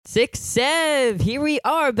Six Sev, here we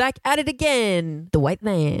are back at it again. The white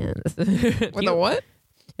man. With the what?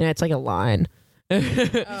 Yeah, it's like a line.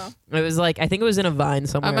 It was like, I think it was in a Vine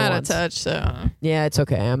somewhere. I'm out once. of touch, so. Yeah, it's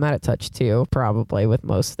okay. I'm out of touch too, probably with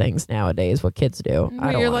most things nowadays, what kids do.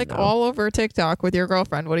 I don't You're wanna like know. all over TikTok with your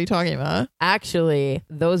girlfriend. What are you talking about? Actually,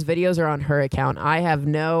 those videos are on her account. I have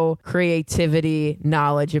no creativity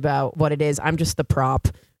knowledge about what it is. I'm just the prop.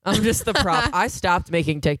 I stopped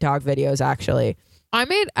making TikTok videos, actually. I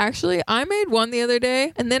made one the other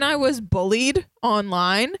day, and then I was bullied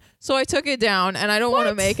online, so I took it down, and I don't want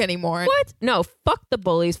to make anymore. What? No, fuck the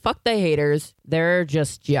bullies. Fuck the haters. They're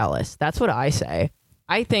just jealous. That's what I say.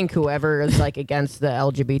 I think whoever is like against the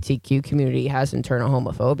LGBTQ community has internal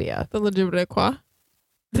homophobia. The legitimate qua.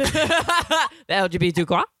 The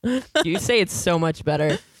LGBTQ? You say it's so much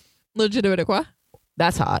better. Legitimate qua.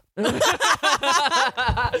 That's hot. Oh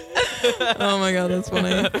my god, that's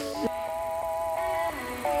funny.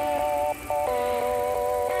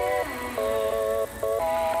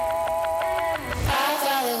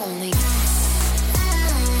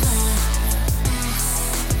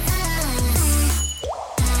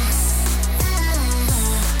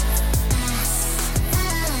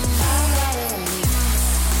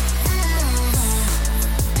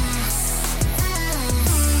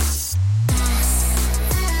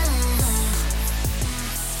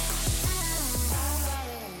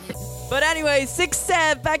 But anyway,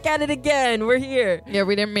 6-7, back at it again. We're here. Yeah,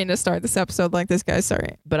 we didn't mean to start this episode like this, guys.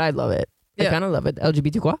 Sorry. But I love it. I Yeah. kind of love it.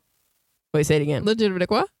 LGBTQ? Wait, say it again. Legitimate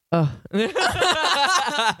qua. Oh.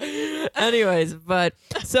 Anyways, but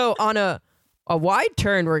so on a wide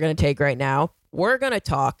turn we're going to take right now, we're going to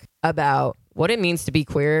talk about what it means to be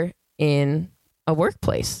queer in a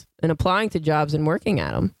workplace and applying to jobs and working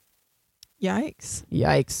at them. Yikes.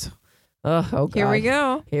 Yikes. Oh, God. Here we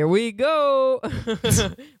go. Here we go.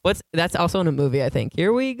 That's also in a movie, I think.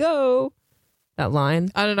 Here we go. That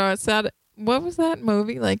line. I don't know. It's that. What was that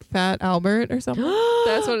movie? Like Fat Albert or something?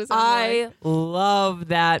 That's what it sounds I like. love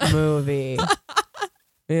that movie.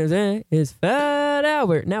 It's Fat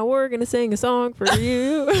Albert. Now we're going to sing a song for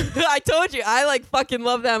you. I told you, I like fucking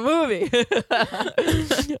love that movie.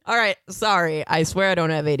 All right. Sorry. I swear I don't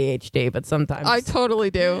have ADHD, but sometimes. I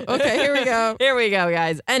totally do. Okay, here we go. Here we go,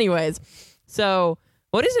 guys. Anyways, so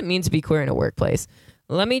what does it mean to be queer in a workplace?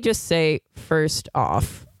 Let me just say first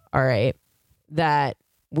off, all right, that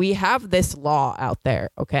we have this law out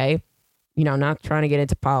there, okay? You know, not trying to get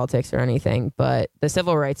into politics or anything, but the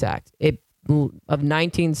Civil Rights Act, of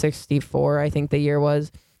 1964, I think the year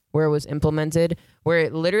was, where it was implemented, where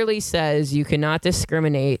it literally says you cannot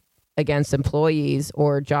discriminate against employees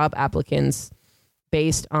or job applicants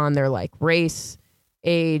based on their like race,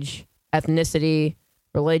 age, ethnicity,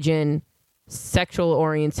 religion, sexual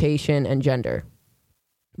orientation, and gender.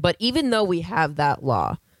 But even though we have that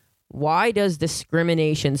law, why does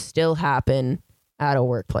discrimination still happen at a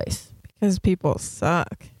workplace? Because people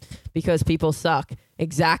suck. Because people suck.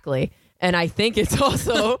 Exactly. And I think it's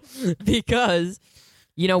also because,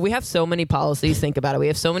 you know, we have so many policies. Think about it. We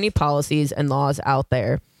have so many policies and laws out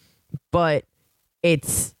there, but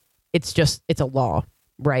it's a law,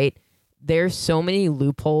 right? There's so many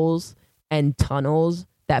loopholes and tunnels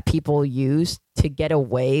that people use to get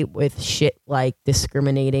away with shit like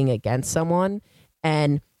discriminating against someone.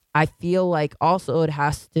 And I feel like also it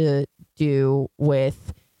has to do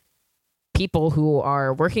with people who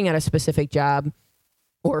are working at a specific job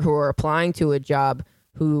or who are applying to a job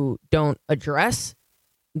who don't address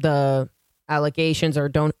the allegations or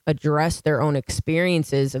don't address their own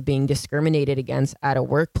experiences of being discriminated against at a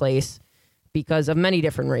workplace because of many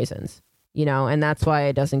different reasons, you know, and that's why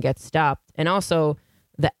it doesn't get stopped. And also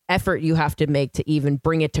the effort you have to make to even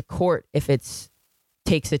bring it to court if it's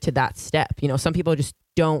takes it to that step. You know, some people just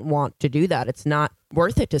don't want to do that. It's not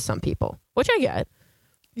worth it to some people, which I get.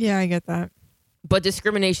 Yeah, I get that. But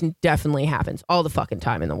discrimination definitely happens all the fucking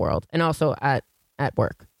time in the world. And also at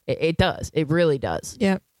work. It does. It really does.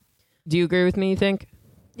 Yeah. Do you agree with me, you think?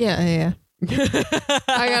 Yeah.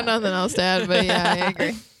 I got nothing else to add, but yeah, I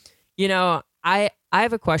agree. You know, I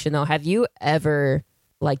have a question though. Have you ever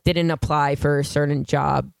like didn't apply for a certain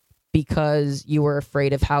job because you were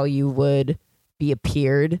afraid of how you would be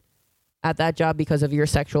appeared at that job because of your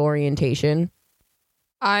sexual orientation?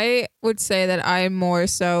 I would say that I more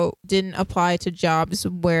so didn't apply to jobs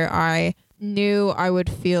where I knew I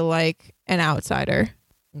would feel like an outsider.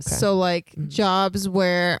 Okay. So like jobs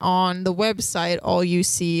where on the website all you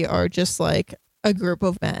see are just like a group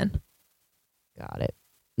of men. Got it.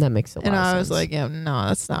 That makes a lot of sense. And I was like, yeah, no,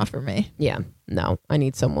 that's not for me. Yeah, no, I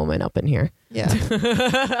need some woman up in here. Yeah.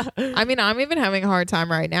 I mean, I'm even having a hard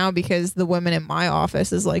time right now because the women in my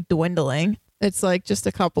office is like dwindling. It's like just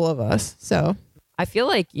a couple of us. So I feel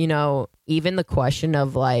like, even the question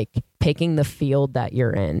of like picking the field that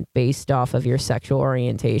you're in based off of your sexual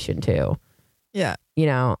orientation too. yeah.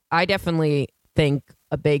 I definitely think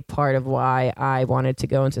a big part of why I wanted to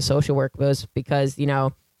go into social work was because,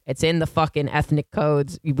 it's in the fucking ethnic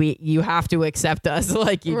codes. You have to accept us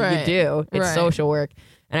like you do. It's Right. social work.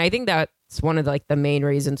 And I think that's one of like the main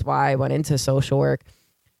reasons why I went into social work.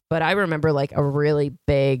 But I remember like a really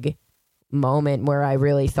big moment where I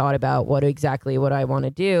really thought about what I want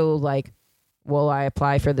to do. Like, will I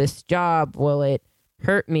apply for this job? Will it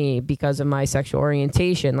hurt me because of my sexual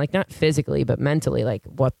orientation? Like, not physically, but mentally. Like,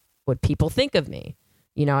 what would people think of me?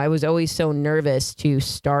 I was always so nervous to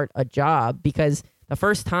start a job because the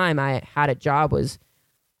first time I had a job was,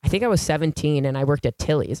 I think I was 17 and I worked at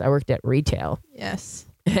Tilly's. I worked at retail. Yes.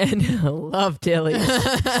 And I love Tilly's.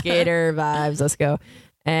 Skater vibes. Let's go.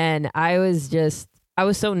 And I was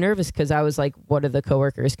so nervous because I was like, what are the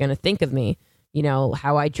coworkers going to think of me?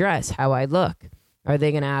 How I dress, how I look. Are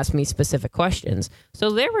they going to ask me specific questions?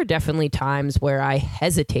 So there were definitely times where I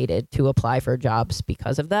hesitated to apply for jobs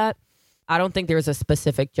because of that. I don't think there was a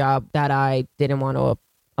specific job that I didn't want to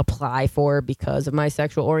apply for because of my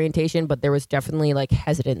sexual orientation, but there was definitely like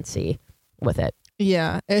hesitancy with it.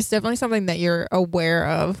 Yeah. It's definitely something that you're aware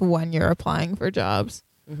of when you're applying for jobs.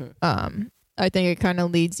 Mm-hmm. I think it kind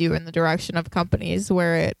of leads you in the direction of companies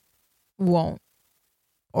where it won't,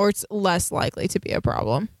 or it's less likely to be a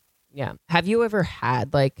problem. Yeah. Have you ever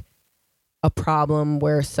had like a problem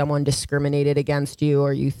where someone discriminated against you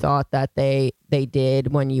or you thought that they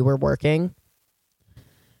did when you were working?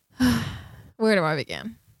 Where do I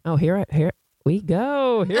begin? Oh, here we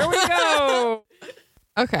go. Here we go.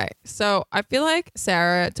 Okay. So I feel like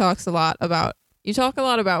Sarah talk a lot about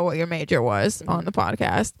what your major was on the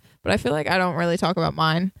podcast, but I feel like I don't really talk about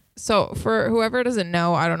mine. So for whoever doesn't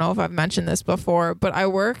know, I don't know if I've mentioned this before, but I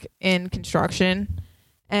work in construction.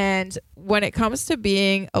 And when it comes to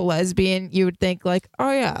being a lesbian, you would think like,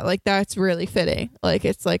 oh yeah, like that's really fitting. Like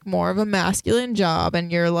it's like more of a masculine job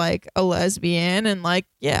and you're like a lesbian and like,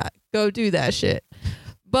 yeah, go do that shit.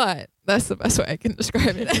 But that's the best way I can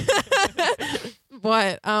describe it.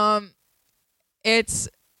 But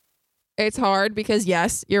it's hard because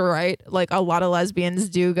yes, you're right. Like a lot of lesbians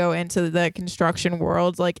do go into the construction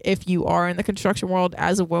world. Like if you are in the construction world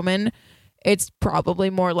as a woman, it's probably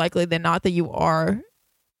more likely than not that you are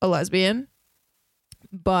a lesbian.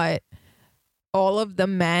 But all of the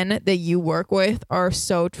men that you work with are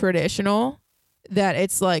so traditional that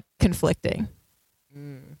it's like conflicting.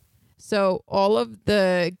 So all of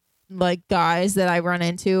the like guys that I run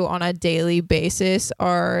into on a daily basis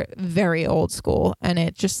are very old school, and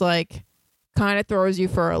it just like kind of throws you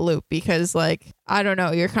for a loop because like, I don't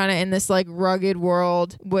know, you're kind of in this like rugged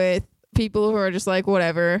world with people who are just like,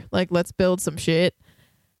 whatever, like let's build some shit.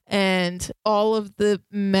 And all of the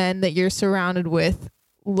men that you're surrounded with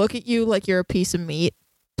look at you like you're a piece of meat,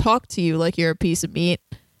 talk to you like you're a piece of meat,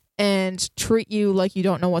 and treat you like you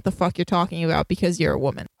don't know what the fuck you're talking about because you're a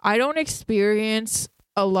woman. I don't experience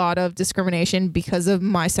a lot of discrimination because of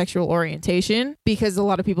my sexual orientation because a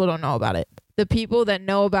lot of people don't know about it. The people that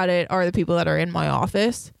know about it are the people that are in my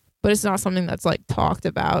office, but it's not something that's like talked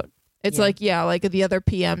about. It's like, yeah, like the other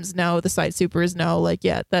PMs know, the site supers know, like,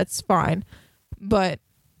 yeah, that's fine. But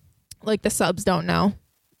like the subs don't know.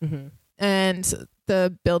 Mm-hmm. And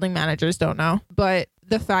the building managers don't know. But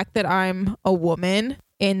the fact that I'm a woman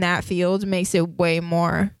in that field makes it way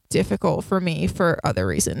more difficult for me for other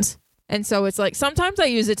reasons. And so it's like sometimes I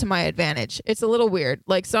use it to my advantage. It's a little weird.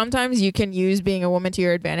 Like sometimes you can use being a woman to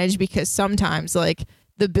your advantage because sometimes like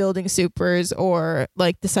the building supers or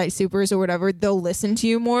like the site supers or whatever, they'll listen to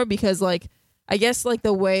you more because like I guess like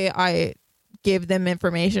the way I give them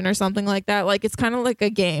information or something like that, like it's kind of like a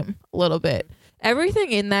game a little bit.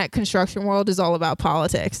 Everything in that construction world is all about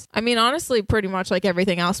politics. I mean, honestly, pretty much like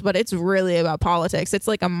everything else, but it's really about politics. It's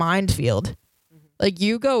like a minefield. Like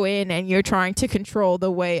you go in and you're trying to control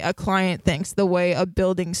the way a client thinks, the way a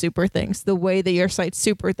building super thinks, the way that your site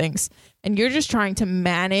super thinks. And you're just trying to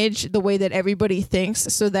manage the way that everybody thinks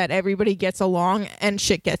so that everybody gets along and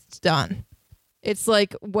shit gets done. It's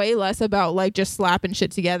like way less about like just slapping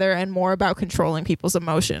shit together and more about controlling people's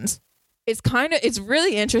emotions. It's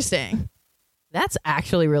really interesting. That's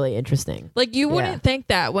actually really interesting. Like you wouldn't think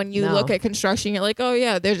that when you look at construction, you're like, oh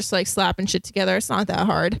yeah, they're just like slapping shit together. It's not that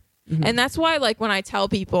hard. Mm-hmm. And that's why like when I tell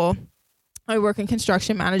people I work in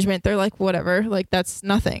construction management, they're like, whatever, like that's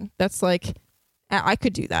nothing. That's like, I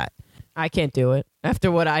could do that. I can't do it.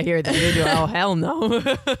 After what I hear that you do, oh hell no.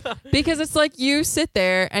 Because it's like you sit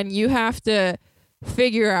there and you have to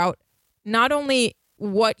figure out not only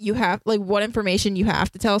what you have, like what information you have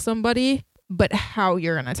to tell somebody, but how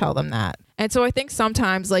you're going to tell them that. And so I think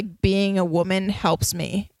sometimes like being a woman helps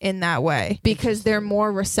me in that way because they're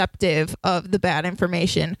more receptive of the bad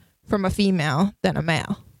information from a female than a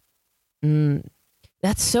male.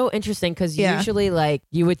 That's so interesting because Yeah. usually like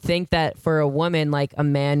you would think that for a woman, like a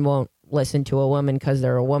man won't listen to a woman because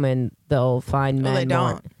they're a woman. They'll find men Well, they more.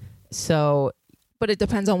 don't. So, But it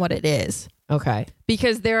depends on what it is. okay.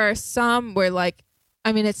 Because there are some where like,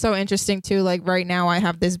 I mean, it's so interesting too. Like right now I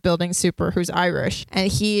have this building super who's Irish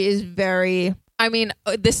and he is very, I mean,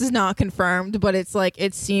 this is not confirmed, but it's like,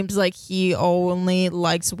 it seems like he only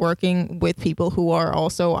likes working with people who are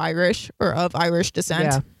also Irish or of Irish descent.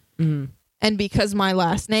 Yeah. Mm-hmm. And because my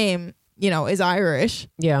last name, you know, is Irish,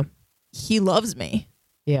 Yeah. he loves me.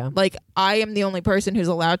 Yeah. Like I am the only person who's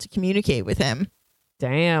allowed to communicate with him.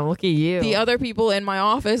 Damn. Look at you. The other people in my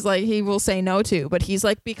office, like he will say no to, but he's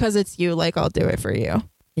like, because it's you, like I'll do it for you.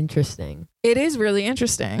 Interesting. It is really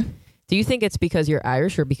interesting. Do you think it's because you're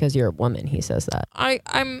Irish or because you're a woman? He says that. I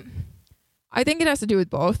think it has to do with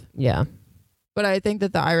both, Yeah. but I think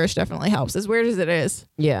that the Irish definitely helps. As weird as it is,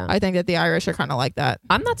 Yeah. I think that the Irish are kind of like that.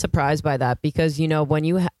 I'm not surprised by that because, you know, when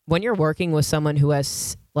you're working with someone who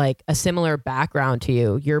has like a similar background to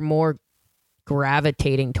you, you're more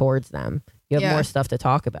gravitating towards them. You have Yeah. more stuff to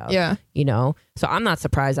talk about. Yeah, You know? So I'm not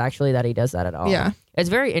surprised actually that he does that at all. yeah, It's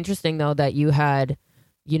very interesting though that you had,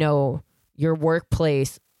 you know, your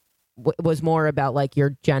workplace was more about like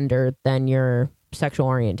your gender than your sexual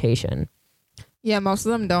orientation. yeah. Most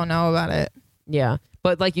of them don't know about it. Yeah.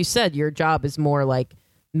 But like you said, your job is more like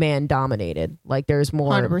man dominated. Like there's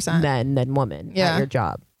more 100%. men than women Yeah. at your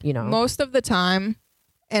job, you know? Most of the time,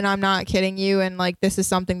 and I'm not kidding you, and like this is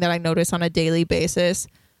something that I notice on a daily basis.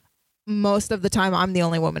 Most of the time, I'm the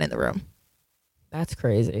only woman in the room That's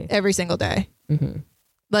crazy. every single day. Mm-hmm.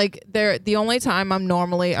 Like the only time I'm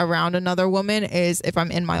normally around another woman is if I'm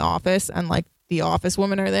in my office and like the office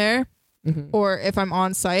women are there, Mm-hmm. or if I'm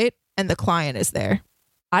on site and the client is there.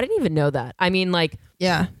 I didn't even know that. I mean, like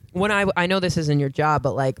Yeah. when I know this isn't your job,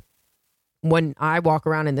 but like when I walk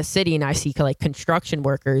around in the city and I see like construction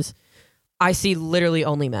workers, I see literally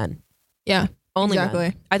only men. Yeah. Only Exactly.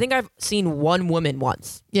 men. I think I've seen one woman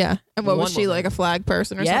once. Yeah. And what was One she, woman. like a flag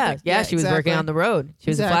person or Yeah, something? yeah, she was working on the road.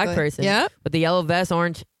 She was a flag person. Yeah. With the yellow vest,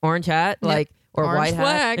 orange hat, Yeah. like or Orange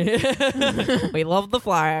white hat. We love the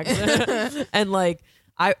flags. And like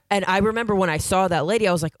I remember when I saw that lady,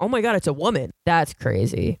 I was like, oh my God, it's a woman. That's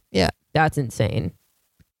crazy. Yeah. That's insane.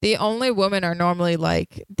 The only women are normally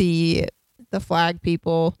like the flag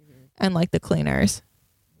people and like the cleaners.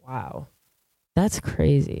 Wow. That's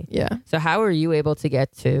crazy. Yeah. So how are you able to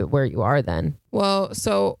get to where you are then? Well,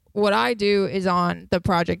 so what I do is on the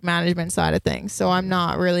project management side of things. So I'm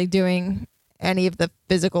not really doing any of the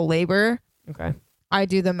physical labor. Okay. I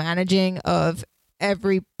do the managing of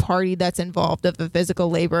every party that's involved of the physical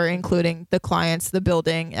labor, including the clients, the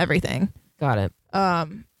building, everything. Got it.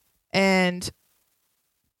 And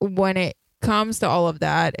when it comes to all of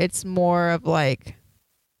that, it's more of like,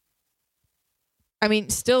 I mean,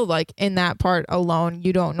 still like in that part alone,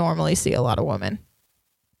 you don't normally see a lot of women.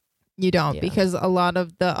 You don't, Yeah. because a lot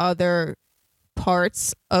of the other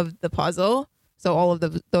parts of the puzzle, so all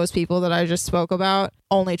of those people that I just spoke about,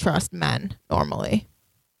 only trust men normally.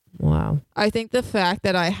 Wow. I think the fact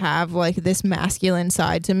that I have like this masculine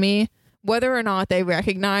side to me, whether or not they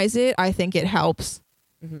recognize it, I think it helps.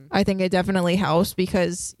 Mm-hmm. I think it definitely helps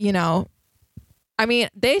because, you know, I mean,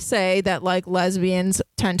 they say that like lesbians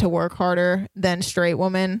tend to work harder than straight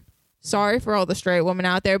women. Sorry for all the straight women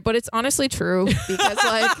out there, but it's honestly true because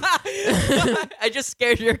like I just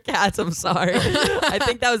scared your cats. I'm sorry. I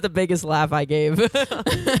think that was the biggest laugh I gave.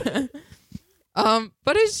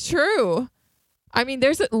 but it's true. I mean,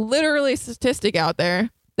 there's literally a statistic out there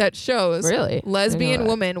that shows Really? I didn't know lesbian that.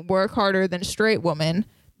 women work harder than straight women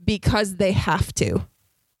because they have to.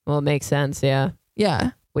 Well, it makes sense. Yeah.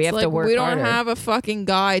 Yeah. We It's have like, to work we don't harder. have a fucking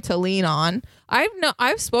guy to lean on.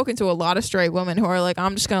 I've spoken to a lot of straight women who are like,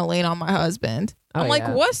 I'm just gonna lean on my husband. Oh, I'm like,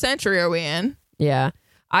 yeah. what century are we in? Yeah.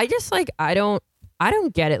 I just like I don't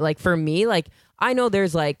get it. Like for me, like I know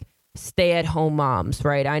there's like stay-at-home moms,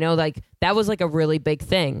 right? I know like that was like a really big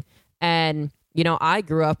thing. And you know, I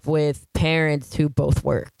grew up with parents who both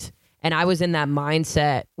worked. And I was in that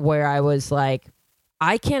mindset where I was like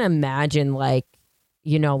I can't imagine like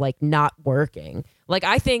you know, like not working. Like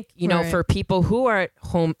I think, you know, Right. for people who are at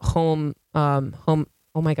home oh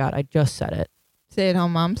my God, I just said it. Stay at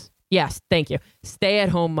home moms. Yes, thank you. Stay at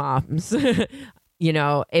home moms. You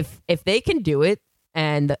know, if they can do it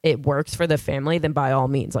and it works for the family, then by all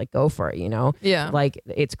means, like go for it, you know? Yeah. Like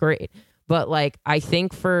it's great. But like I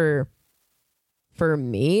think for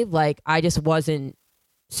me, like I just wasn't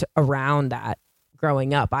around that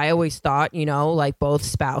growing up. I always thought, like both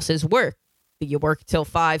spouses work. You work till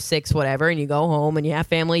 5, 6, whatever, and you go home and you have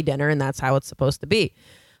family dinner, and that's how it's supposed to be.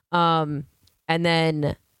 And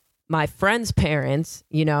then my friend's parents,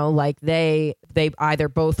 like they either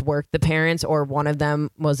both worked, the parents, or one of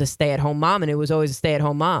them was a stay-at-home mom, and it was always a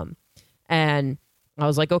stay-at-home mom. And I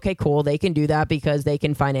was like, okay, cool. They can do that because they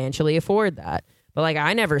can financially afford that. But like,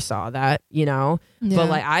 I never saw that, Yeah. but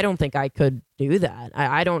like, I don't think I could do that.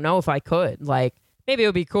 I don't know if I could. Like, maybe it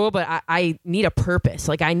would be cool, but I need a purpose.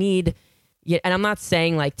 Like I need, and I'm not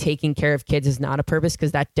saying like taking care of kids is not a purpose,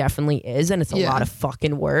 because that definitely is. And it's a lot of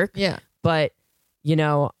fucking work. Yeah. But,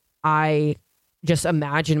 I just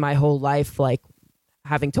imagine my whole life like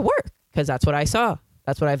having to work, because that's what I saw.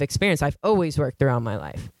 That's what I've experienced. I've always worked throughout my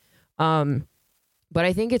life. But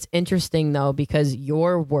I think it's interesting though, because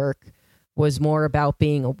your work was more about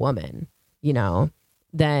being a woman, than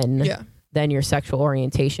your sexual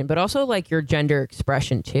orientation, but also like your gender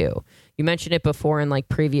expression too. You mentioned it before in like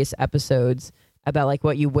previous episodes about like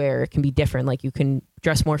what you wear can be different. Like you can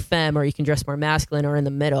dress more femme, or you can dress more masculine, or in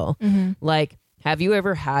the middle. Mm-hmm. Like, have you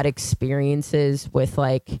ever had experiences with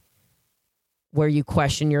like where you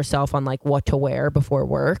question yourself on like what to wear before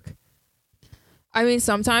work? I mean,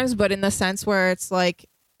 sometimes, but in the sense where it's like,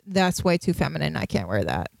 that's way too feminine. I can't wear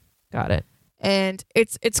that. Got it. And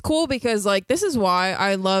it's cool because like, this is why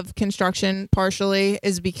I love construction partially,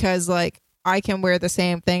 is because like I can wear the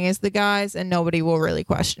same thing as the guys and nobody will really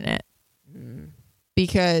question it.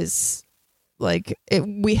 Because like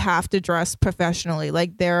we have to dress professionally.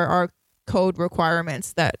 Like there are code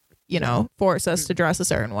requirements that, force us to dress a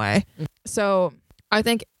certain way. So I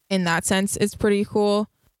think in that sense, it's pretty cool.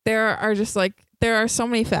 There are so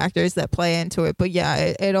many factors that play into it, but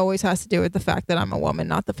yeah, it always has to do with the fact that I'm a woman,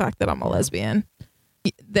 not the fact that I'm a lesbian.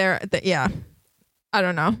 Yeah. I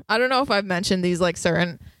don't know. I don't know if I've mentioned these like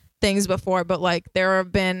certain things before, but like there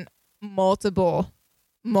have been multiple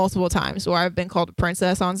times where I've been called a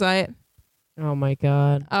princess on site. Oh my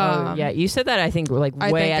God. Yeah. You said that, I think like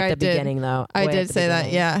way at the beginning though. I did say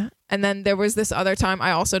that. Yeah. And then there was this other time,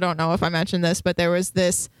 I also don't know if I mentioned this, but there was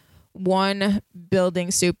this one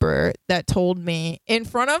building super that told me in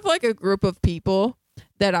front of like a group of people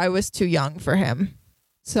that I was too young for him.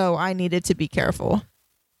 So I needed to be careful.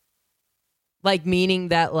 Like meaning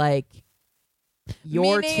that like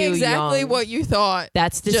you're meaning too exactly young. what you thought.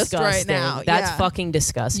 That's disgusting. Just right now. That's Yeah. fucking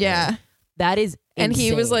disgusting. Yeah. That is And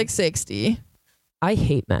he was insane. like 60. I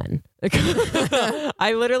hate men.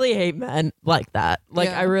 I literally hate men like that. Like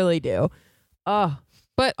Yeah. I really do. Oh,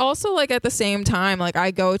 But also like at the same time, like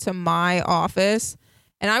I go to my office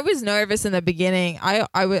and I was nervous in the beginning.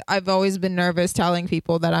 I've always been nervous telling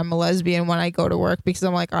people that I'm a lesbian when I go to work, because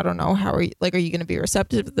I'm like, I don't know, are you going to be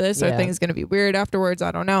receptive to this? Are Yeah. things going to be weird afterwards?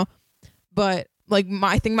 I don't know. But like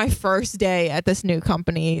I think my first day at this new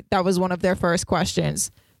company, that was one of their first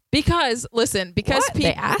questions. Because listen, because what?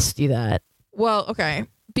 They asked you that. well, okay,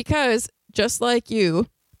 because just like you,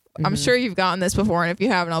 I'm Mhm. sure you've gotten this before, and if you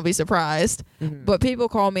haven't, I'll be surprised. Mhm. But people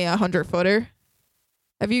call me a 100-footer.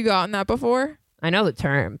 Have you gotten that before? I know the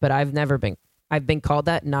term, but I've been called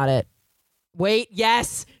that. Not at. Wait.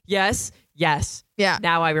 Yes. Yeah.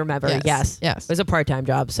 Now I remember. Yes. Yes. It was a part-time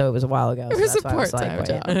job, so it was a while ago. It so was that's a why I was like,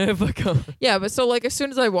 part-time wait. job. Yeah, but so like as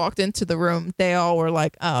soon as I walked into the room, they all were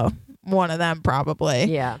like, oh, one of them probably.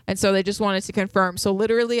 Yeah. And so they just wanted to confirm. So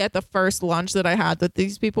literally at the first lunch that I had with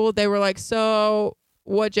these people, they were like, so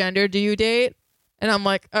what gender do you date? And I'm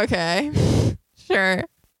like, okay, sure.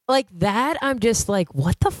 Like that, I'm just like,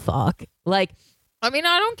 what the fuck? Like, I mean,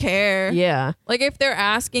 I don't care. yeah. Like if they're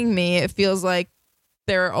asking me, it feels like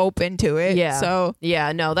they're open to it. Yeah. So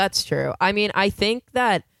Yeah, no, that's true. I mean, I think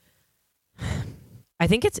it's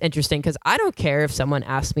interesting because I don't care if someone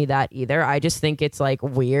asks me that either. I just think it's like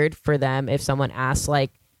weird for them if someone asks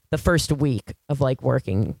like the first week of like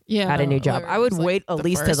working yeah, at a new job. or I would just, like, wait at the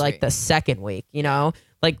least to first like week. the second week,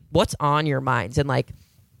 like what's on your minds. And like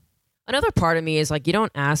another part of me is like, you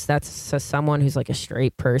don't ask that to someone who's like a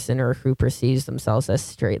straight person or who perceives themselves as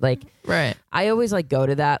straight. Like Right. I always like go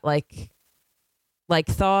to that like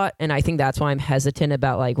thought, and I think that's why I'm hesitant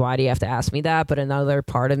about like, why do you have to ask me that? But another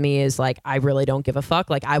part of me is like, I really don't give a fuck.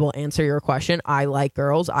 Like I will answer your question. I like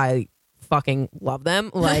girls. I fucking love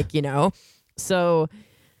them. Like, so,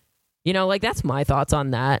 like that's my thoughts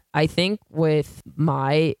on that. I think with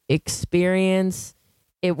my experience,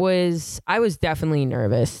 I was definitely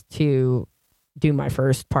nervous to do my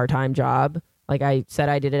first part-time job. Like I said,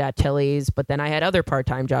 I did it at Tilly's, but then I had other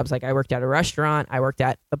part-time jobs. Like I worked at a restaurant. I worked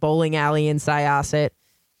at the bowling alley in Syosset.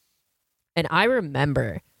 And I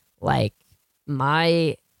remember like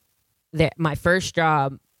my first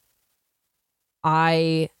job,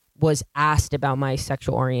 I was asked about my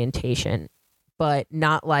sexual orientation, but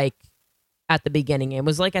not like at the beginning. It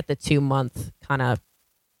was like at the 2-month kind of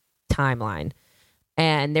timeline.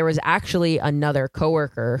 And there was actually another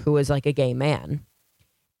coworker who was like a gay man.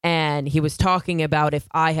 And he was talking about if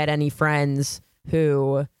I had any friends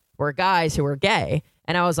who were guys who were gay.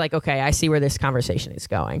 And I was like, okay, I see where this conversation is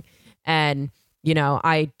going. And, you know,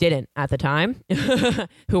 I didn't at the time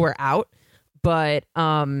who were out. But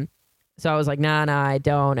so I was like, nah, I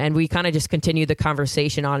don't. And we kind of just continued the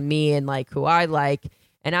conversation on me and like who I like.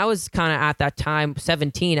 And I was kind of at that time,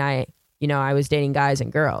 17, I was dating guys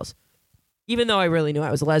and girls, even though I really knew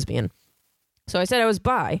I was a lesbian. So I said I was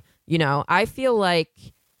bi. You know, I feel like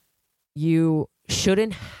you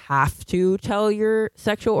shouldn't have to tell your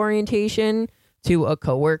sexual orientation to a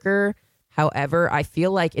coworker. However, I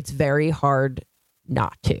feel like it's very hard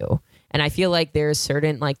not to. And I feel like there's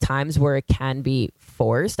certain like times where it can be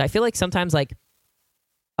forced. I feel like sometimes like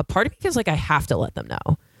a part of me feels like I have to let them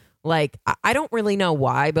know. Like, I don't really know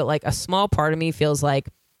why, but like a small part of me feels like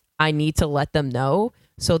I need to let them know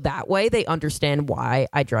so that way they understand why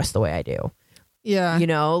I dress the way I do. Yeah. You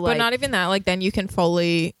know, like, but not even that. Like, then you can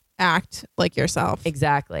fully act like yourself.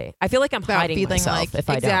 Exactly. I feel like I'm hiding myself like, if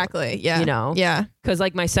I don't. Exactly. Yeah. You know? Yeah. Because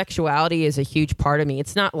like my sexuality is a huge part of me.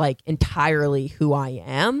 It's not like entirely who I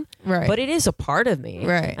am, Right. but it is a part of me.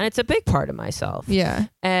 Right. And it's a big part of myself. Yeah.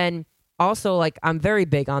 And also like I'm very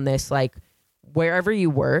big on this, like wherever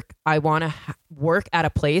you work, I want to work at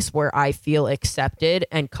a place where I feel accepted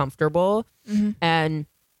and comfortable. Mm-hmm. And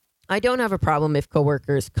I don't have a problem if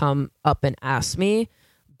coworkers come up and ask me,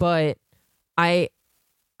 but I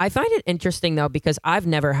find it interesting though, because I've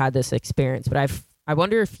never had this experience, but I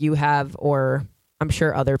wonder if you have, or I'm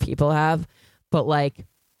sure other people have, but like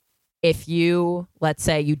if you, let's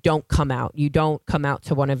say you don't come out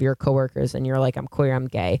to one of your coworkers and you're like, I'm queer, I'm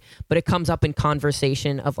gay, but it comes up in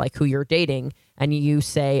conversation of like who you're dating and you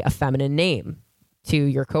say a feminine name to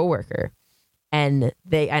your coworker and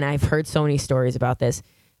I've heard so many stories about this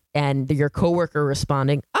and your coworker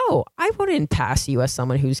responding, oh, I wouldn't pass you as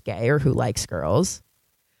someone who's gay or who likes girls.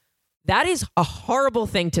 That is a horrible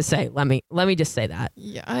thing to say. Let me just say that.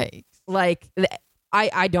 Yikes. Like,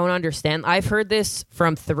 I don't understand. I've heard this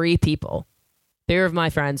from 3 people. 3 of my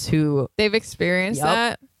friends who... They've experienced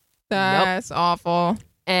that? That's awful.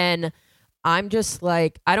 And I'm just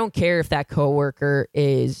like, I don't care if that coworker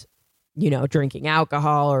is, you know, drinking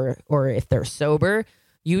alcohol or if they're sober.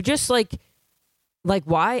 You just like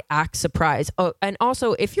why act surprised? Oh, and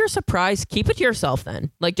also if you're surprised, keep it to yourself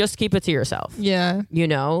then. Like just keep it to yourself. Yeah. You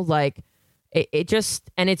know, like it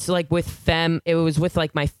just, and it's like it was with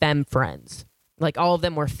like my femme friends. Like all of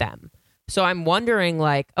them were femme. So I'm wondering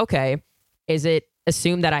like, okay, is it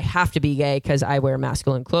assumed that I have to be gay because I wear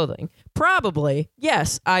masculine clothing? Probably.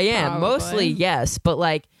 Yes, I am. Probably. Mostly yes. But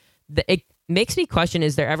like it makes me question,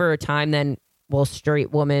 is there ever a time then will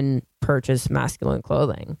straight women purchase masculine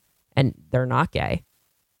clothing? And they're not gay.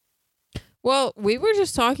 Well, we were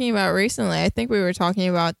just talking about recently. I think we were talking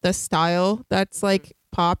about the style that's like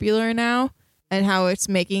popular now and how it's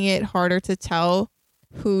making it harder to tell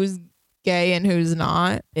who's gay and who's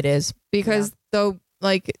not. It is. Because the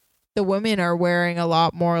women are wearing a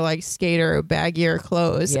lot more like skater, baggier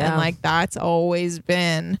clothes. Yeah. And like that's always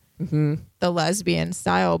been the lesbian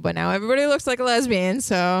style. But now everybody looks like a lesbian.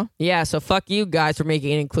 So yeah, so fuck you guys for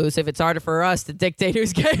making it inclusive. It's harder for us to dictate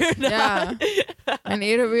who's gay or not. yeah, I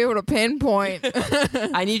need to be able to pinpoint.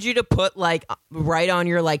 I need you to put like right on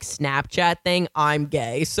your like Snapchat thing, I'm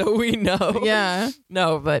gay, so we know. Yeah.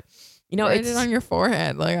 No, but you know, Write it on your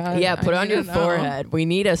forehead. Like put it on your know. forehead. We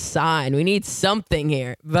need a sign. We need something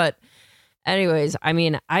here. But anyways, I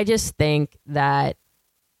mean, I just think that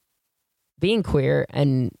being queer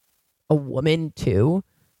and a woman too,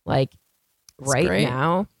 like It's right great.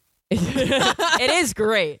 now, it is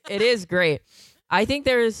great. It is great. I think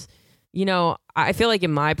there's, you know, I feel like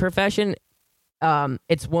in my profession,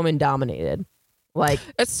 it's woman dominated. Like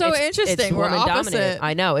It's so interesting. It's We're woman opposite. dominated.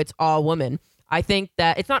 I know it's all women. I think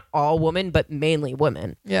that it's not all women, but mainly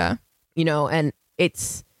women. Yeah. You know, and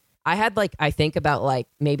I had like, I think about like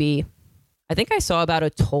maybe, I think I saw about a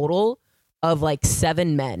total of like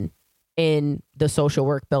 7 men in the social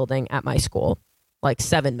work building at my school. Like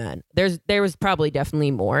 7 men. There was probably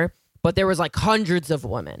definitely more, but there was like hundreds of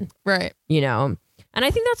women, Right. you know? And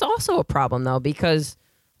I think that's also a problem though, because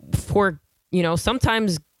for, you know,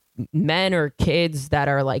 sometimes men or kids that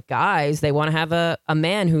are like guys, they want to have a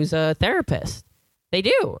man who's a therapist. They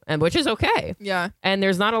do, and which is okay. Yeah. And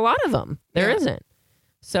there's not a lot of them. There Yeah. isn't.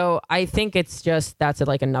 So I think that's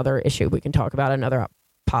like another issue we can talk about, another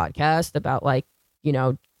podcast about like, you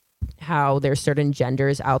know, how there's certain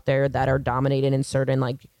genders out there that are dominated in certain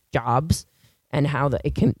like jobs, and how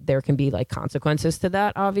there can be like consequences to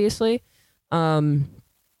that, obviously.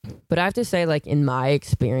 But I have to say, like, in my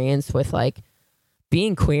experience with like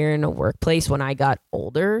being queer in a workplace when I got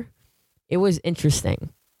older, it was interesting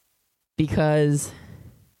because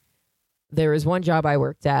there was one job I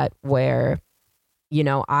worked at where, you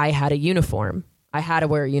know, I had a uniform. I had to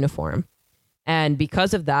wear a uniform. And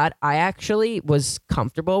because of that, I actually was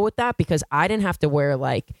comfortable with that because I didn't have to wear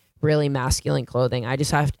like really masculine clothing. I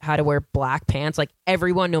just had to wear black pants. Like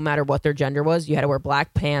everyone, no matter what their gender was, you had to wear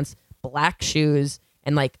black pants, black shoes,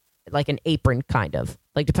 and like an apron, kind of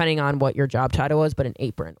like depending on what your job title was, but an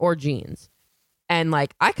apron or jeans. And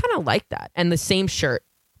like I kind of liked that. And the same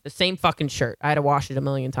fucking shirt. I had to wash it a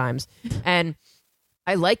million times. And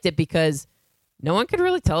I liked it because no one could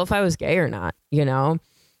really tell if I was gay or not, you know?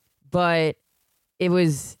 But it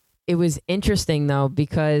was interesting though,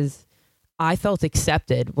 because I felt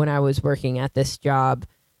accepted when I was working at this job,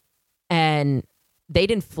 and they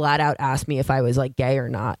didn't flat out ask me if I was like gay or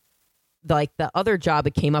not. Like the other job,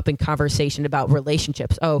 it came up in conversation about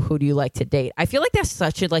relationships. Oh, who do you like to date? I feel like that's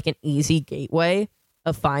such like an easy gateway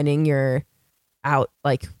of finding your out,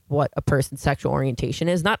 like what a person's sexual orientation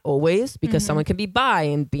is. Not always, because someone can be bi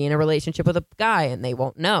and be in a relationship with a guy and they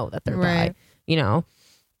won't know that they're bi, you know?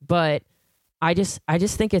 But I just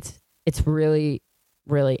think it's really,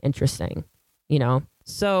 really interesting, you know?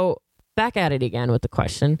 So back at it again with the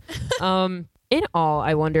question. In all,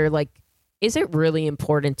 I wonder, like, is it really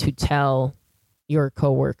important to tell your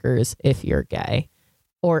coworkers if you're gay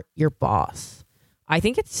or your boss? I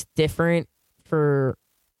think it's different for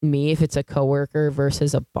me if it's a coworker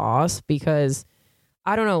versus a boss, because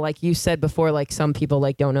I don't know, like you said before, like some people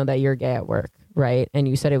like don't know that you're gay at work, right? And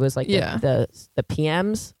you said it was like the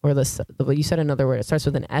PMs or you said another word. It starts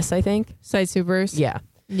with an S, I think. Site supers. Yeah.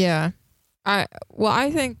 Yeah. I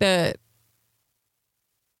don't think that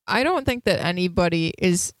anybody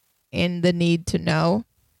is in the need to know,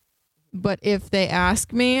 but if they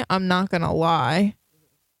ask me, I'm not gonna lie.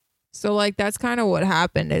 So like that's kind of what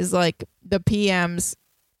happened, is like the PMs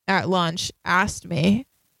at lunch asked me,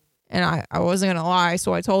 and I wasn't gonna lie,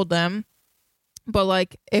 so I told them. But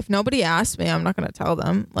like if nobody asked me, I'm not gonna tell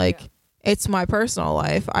them. Like it's my personal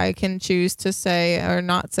life. I can choose to say or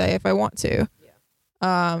not say if I want to.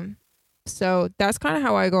 So that's kind of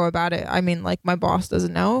how I go about it. I mean, like my boss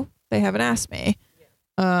doesn't know. They haven't asked me.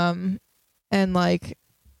 And like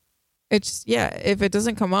it's if it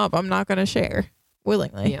doesn't come up, I'm not gonna share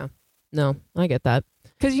willingly. Yeah. No, I get that.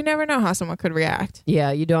 Because you never know how someone could react.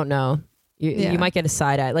 Yeah, you don't know. You might get a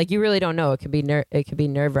side eye. Like you really don't know. It could be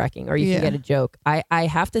nerve wracking, or you can get a joke. I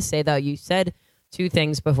have to say though, you said two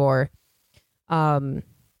things before,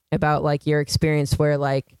 about like your experience where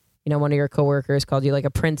like, you know, one of your coworkers called you like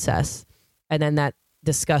a princess, and then that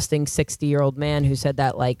disgusting 60-year-old man who said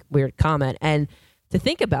that like weird comment. And to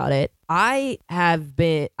think about it,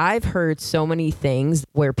 I've heard so many things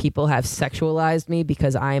where people have sexualized me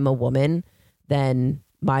because I am a woman than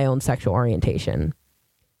my own sexual orientation.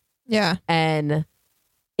 Yeah. And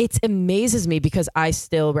it amazes me because I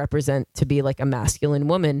still represent to be like a masculine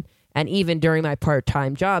woman. And even during my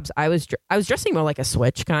part-time jobs, I was dressing more like a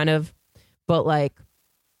switch kind of, but like,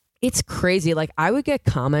 it's crazy. Like I would get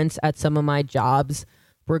comments at some of my jobs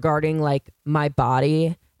regarding like my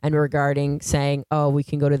body and regarding saying, oh, we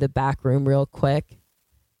can go to the back room real quick.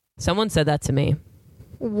 Someone said that to me.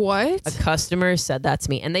 What? A customer said that to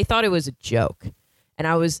me, and they thought it was a joke. And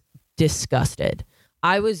I was disgusted.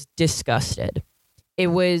 It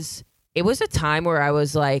was a time where I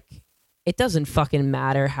was like, it doesn't fucking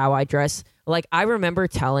matter how I dress. Like I remember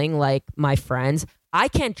telling like my friends, I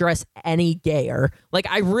can't dress any gayer. Like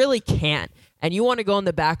I really can't. And you want to go in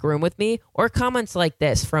the back room with me? Or comments like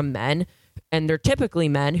this from men, and they're typically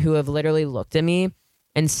men who have literally looked at me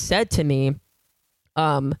and said to me,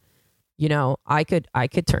 you know, I could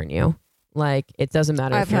turn you. Like it doesn't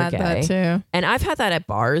matter if you're gay. I've had that too. And I've had that at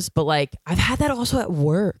bars, but like I've had that also at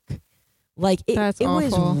work. Like it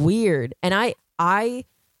was weird. And I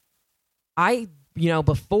you know,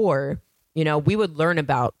 before, you know, we would learn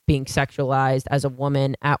about being sexualized as a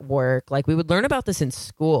woman at work. Like we would learn about this in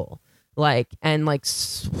school, like, and like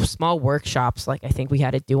small workshops. Like I think we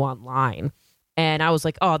had to do online, and I was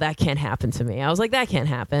like, oh, that can't happen to me. I was like, that can't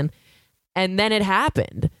happen. And then it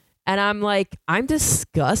happened. And I'm like, I'm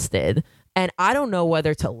disgusted. And I don't know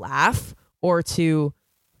whether to laugh or to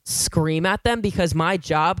scream at them, because my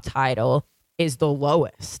job title is the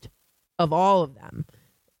lowest of all of them.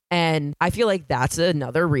 And I feel like that's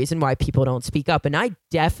another reason why people don't speak up. And I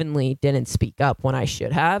definitely didn't speak up when I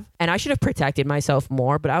should have. And I should have protected myself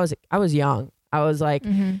more, but I was young. I was like,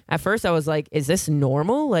 at first I was like, is this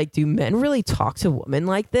normal? Like, do men really talk to women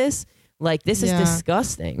like this? Like, this is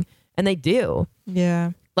disgusting. And they do.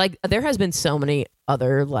 Yeah. Like, there has been so many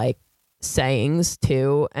other like sayings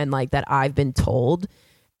too, and like that I've been told,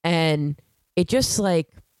 and it just like,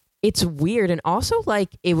 it's weird. And also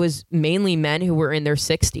like, it was mainly men who were in their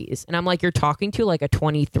 60s, and I'm like, you're talking to like a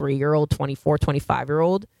 23-year-old, 24,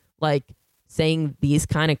 25-year-old, like saying these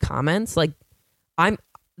kind of comments. Like,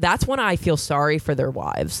 that's when I feel sorry for their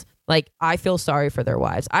wives. Like, I feel sorry for their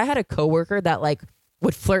wives. I had a coworker that like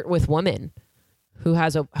would flirt with women who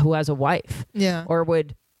has a wife. Yeah. Or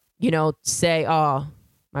would, say, oh,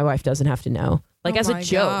 my wife doesn't have to know. Like, as a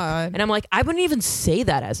joke. God. And I'm like, I wouldn't even say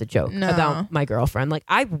that as a joke about my girlfriend. Like,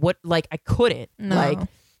 I couldn't. No.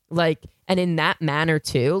 Like, and in that manner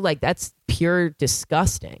too, like, that's pure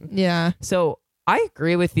disgusting. Yeah. So I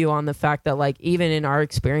agree with you on the fact that like, even in our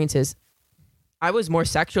experiences, I was more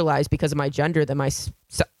sexualized because of my gender than my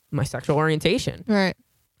sexual orientation. Right.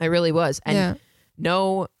 I really was. And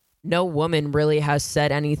no woman really has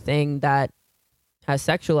said anything that has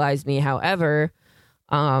sexualized me. However,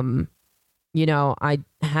 I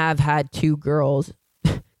have had 2 girls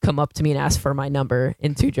come up to me and ask for my number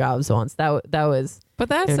in 2 jobs once. That was, but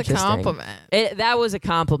that's a interesting. compliment. That was a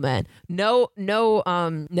compliment. No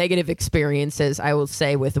negative experiences, I will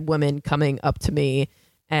say, with women coming up to me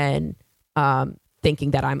and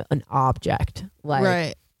thinking that I'm an object. Like,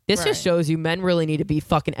 right. This just shows you men really need to be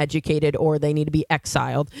fucking educated, or they need to be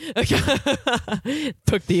exiled.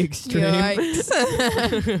 Took the extreme.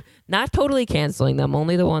 Yikes. Not totally canceling them,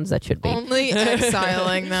 only the ones that should be. Only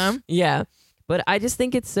exiling them. Yeah. But I just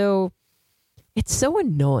think it's so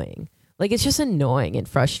annoying. Like, it's just annoying and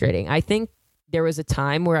frustrating. I think there was a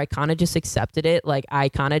time where I kind of just accepted it. Like, I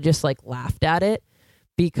kind of just like laughed at it,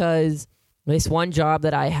 because this one job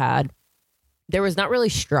that I had, there was not really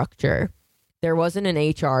structure. There wasn't an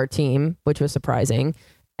HR team, which was surprising.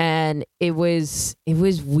 And it was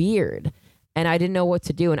weird. And I didn't know what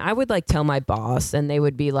to do. And I would like tell my boss, and they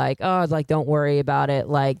would be like, oh, like, don't worry about it.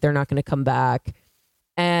 Like, they're not going to come back.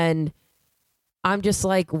 And I'm just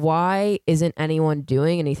like, why isn't anyone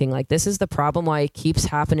doing anything? Like, this is the problem why it keeps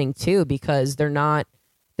happening too, because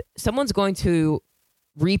someone's going to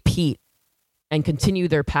repeat and continue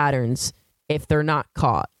their patterns if they're not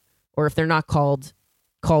caught, or if they're not called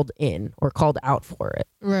in or called out for it.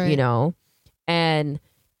 Right. And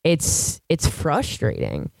it's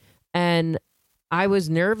frustrating. And I was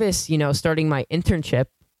nervous, starting my internship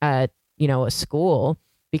at, a school,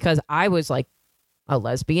 because I was like a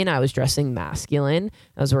lesbian. I was dressing masculine.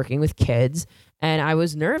 I was working with kids, and I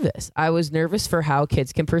was nervous. I was nervous for how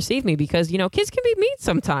kids can perceive me, because, kids can be mean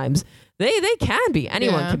sometimes. They can be.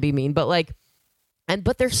 Anyone can be mean, but like,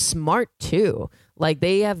 but they're smart too. Like,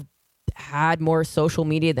 they have had more social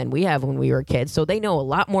media than we have when we were kids, so they know a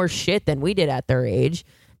lot more shit than we did at their age.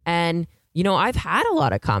 And I've had a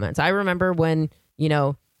lot of comments. I remember when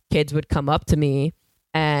kids would come up to me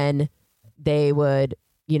and they would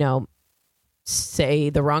say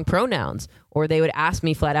the wrong pronouns, or they would ask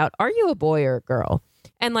me flat out, are you a boy or a girl?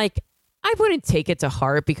 And like, I wouldn't take it to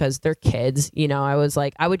heart, because they're kids. I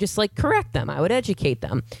would just like correct them. I would educate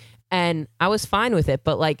them, and I was fine with it.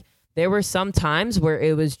 But like, there were some times where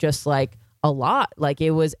it was just like a lot. Like,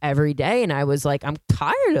 it was every day, and I was like, I'm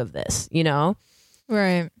tired of this,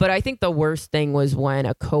 Right. But I think the worst thing was when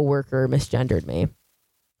a coworker misgendered me,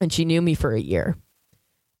 and she knew me for a year.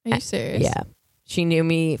 Are you serious? Yeah. She knew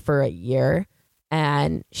me for a year,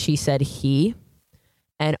 and she said he,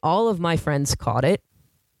 and all of my friends caught it.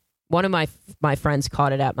 One of my friends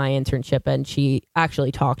caught it at my internship, and she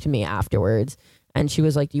actually talked to me afterwards. And she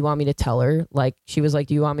was like, do you want me to tell her? Like, she was like,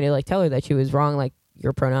 do you want me to like tell her that she was wrong? Like,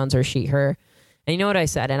 your pronouns are she, her. And you know what I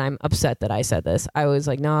said? And I'm upset that I said this. I was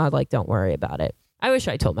like, no, like, don't worry about it. I wish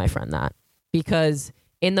I told my friend that, because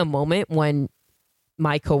in the moment when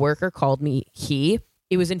my coworker called me he,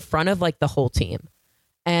 it was in front of like the whole team.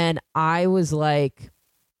 And I was like,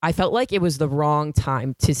 I felt like it was the wrong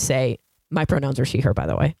time to say, my pronouns are she, her, by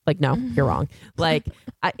the way. Like, no, you're wrong. Like,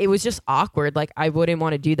 it was just awkward. Like, I wouldn't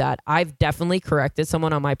want to do that. I've definitely corrected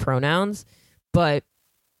someone on my pronouns, but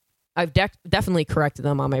I've definitely corrected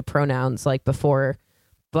them on my pronouns like before,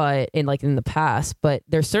 but in the past. But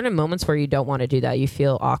there's certain moments where you don't want to do that. You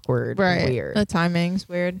feel awkward, and weird. The timing's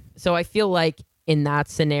weird. So I feel like in that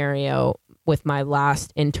scenario with my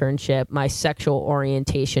last internship, my sexual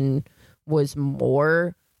orientation was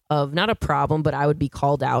more of not a problem, but I would be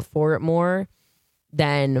called out for it more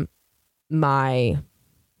than my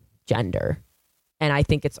gender. And I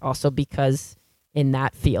think it's also because in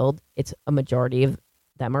that field, it's a majority of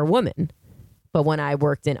them are women. But when I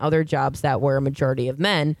worked in other jobs that were a majority of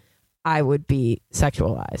men, I would be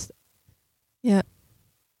sexualized. Yeah.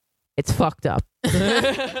 It's fucked up.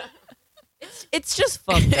 It's just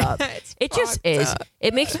fucked up. It just is. Up.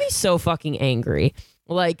 It makes me so fucking angry.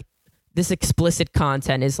 Like, this explicit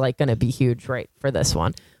content is like going to be huge, right, for this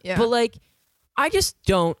one. Yeah. But like, I just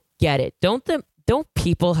don't get it. Don't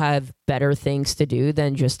people have better things to do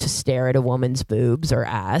than just to stare at a woman's boobs or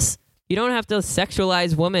ass? You don't have to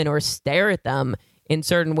sexualize women or stare at them in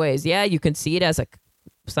certain ways. Yeah, you can see it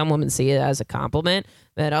some women see it as a compliment,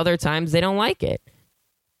 but other times they don't like it.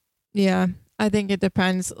 Yeah, I think it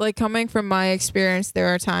depends. Like, coming from my experience,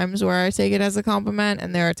 there are times where I take it as a compliment,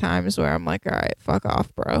 and there are times where I'm like, all right, fuck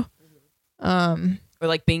off, bro. Or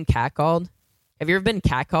like being catcalled. Have you ever been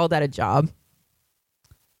catcalled at a job?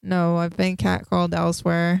 No, I've been catcalled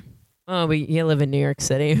elsewhere. Oh, but you live in New York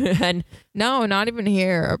City. And No, not even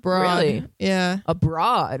here. Abroad. Really? Yeah.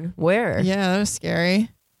 abroad? Where? Yeah, that was scary.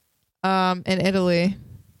 In Italy.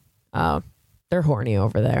 Oh, they're horny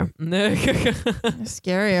over there. It's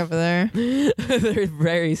scary over there. They're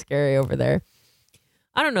very scary over there.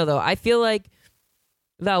 I don't know, though. I feel like,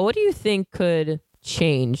 Val, what do you think could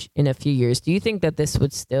change in a few years? Do you think that this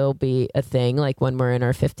would still be a thing, like when we're in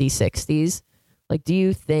our 50s, 60s? Like, do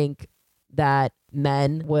you think that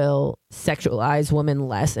men will sexualize women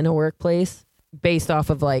less in a workplace based off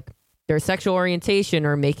of like their sexual orientation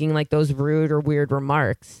or making like those rude or weird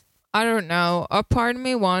remarks? I don't know. A part of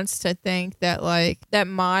me wants to think that that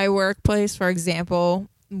my workplace, for example,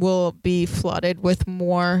 will be flooded with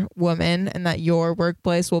more women, and that your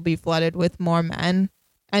workplace will be flooded with more men,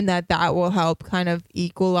 and that will help kind of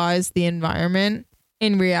equalize the environment.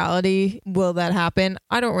 In reality, will that happen?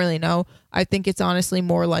 I don't really know. I think it's honestly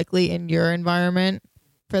more likely in your environment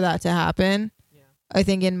for that to happen. Yeah. I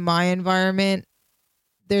think in my environment,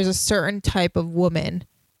 there's a certain type of woman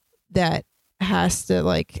that has to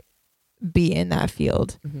like be in that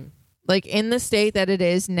field. Mm-hmm. Like in the state that it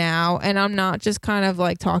is now, and I'm not just kind of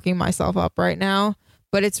like talking myself up right now,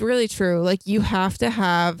 but it's really true. Like, you have to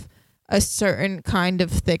have a certain kind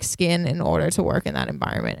of thick skin in order to work in that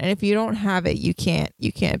environment. And if you don't have it, you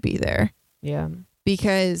can't be there. Yeah.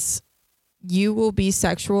 Because you will be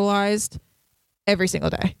sexualized every single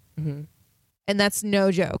day. Mm-hmm. And that's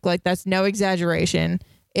no joke. Like, that's no exaggeration.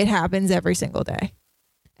 It happens every single day.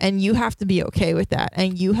 And you have to be okay with that.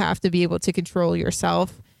 And you have to be able to control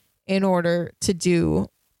yourself in order to do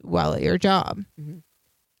well at your job.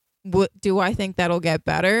 Mm-hmm. Do I think that'll get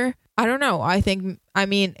better? I don't know. I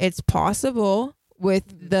mean, it's possible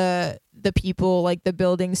with the people like the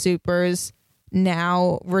building supers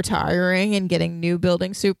now retiring and getting new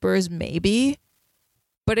building supers, maybe.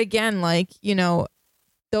 But again, like, you know,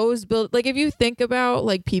 like if you think about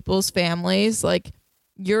like people's families, like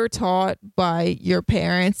you're taught by your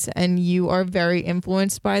parents and you are very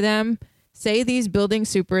influenced by them. Say these building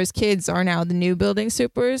supers kids are now the new building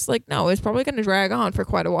supers. Like, no, it's probably going to drag on for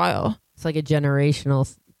quite a while. It's like a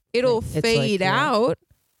generational It'll fade out,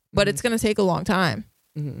 but it's going to take a long time.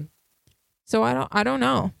 Mm-hmm. So I don't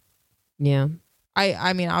know. Yeah.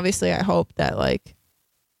 I mean, obviously I hope that like,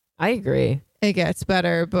 I agree. It gets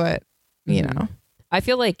better, but you know, I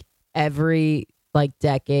feel like every like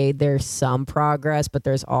decade there's some progress, but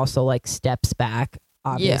there's also like steps back,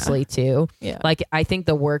 obviously, too. Yeah. Like, I think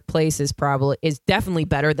the workplace is definitely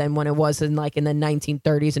better than when it was in the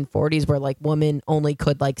 1930s and 40s, where like women only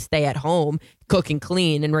could like stay at home, cook and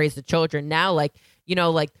clean and raise the children. Now, like, you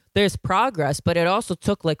know, like there's progress, but it also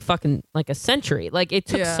took like fucking like a century. Like, it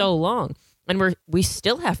took so long, and we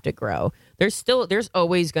still have to grow. There's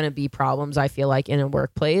always going to be problems, I feel like, in a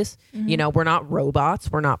workplace. Mm-hmm. You know, we're not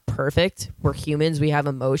robots. We're not perfect. We're humans. We have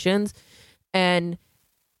emotions. And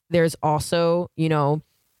there's also, you know,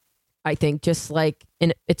 I think just like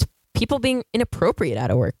it's people being inappropriate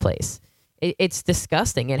at a workplace. It's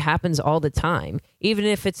disgusting. It happens all the time. Even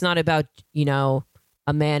if it's not about, you know,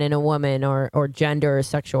 a man and a woman or gender or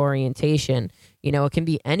sexual orientation, you know, it can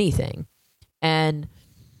be anything. And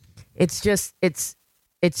it's just, it's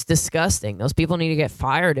disgusting. Those people need to get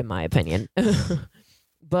fired, in my opinion.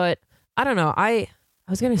 But I don't know. I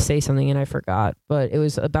was going to say something and I forgot, but it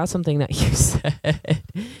was about something that you said.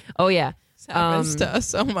 Oh, yeah. This happens to us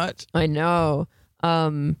so much. I know.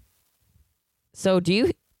 So do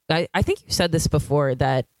you, I think you said this before,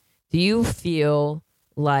 that do you feel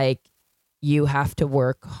like you have to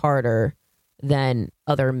work harder than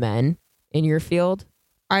other men in your field?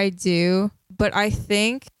 I do, but I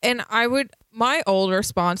think, and my old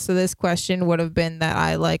response to this question would have been that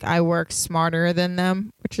I work smarter than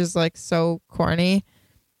them, which is like so corny.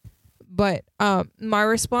 But my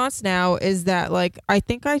response now is that like I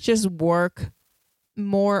think I just work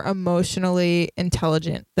more emotionally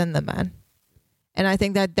intelligent than the men. And I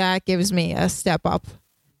think that that gives me a step up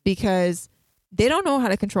because they don't know how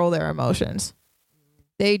to control their emotions.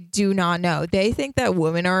 They do not know. They think that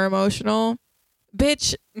women are emotional.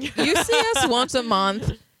 Bitch, you see us once a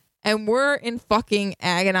month and we're in fucking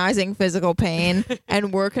agonizing physical pain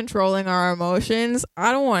and we're controlling our emotions.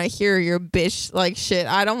 I don't want to hear your bitch like shit.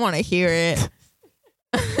 I don't want to hear it.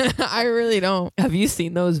 I really don't. Have you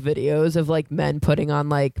seen those videos of like men putting on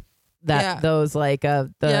like that Yeah. those like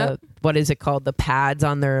what is it called, the pads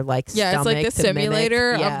on their like Yeah, it's stomach like the to mimic-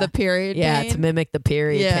 simulator yeah. of the period Yeah, pain. to mimic the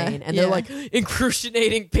period Yeah, pain, and yeah. they're like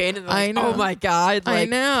excruciating pain, and they're I like, know. oh my god, like, I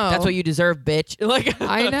know. that's what you deserve, bitch. Like,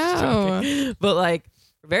 I I'm just know. joking. But like,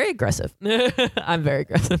 very aggressive. I'm very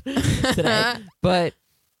aggressive today, but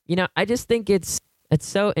you know, I just think it's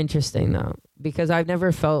so interesting though, because I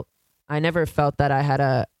never felt that I had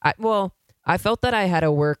I felt that I had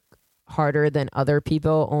to work harder than other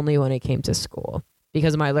people only when it came to school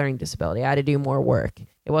because of my learning disability. I had to do more work.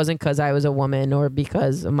 It wasn't because I was a woman or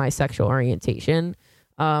because of my sexual orientation.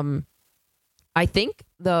 I think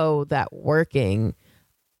though that working,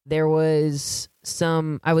 I was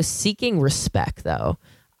seeking respect though.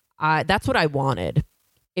 That's what I wanted.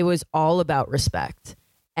 It was all about respect,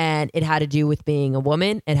 and it had to do with being a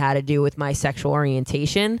woman. It had to do with my sexual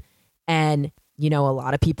orientation, and you know, a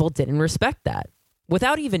lot of people didn't respect that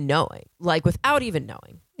without even knowing.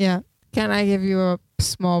 Yeah. Can I give you a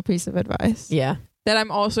small piece of advice Yeah. that I'm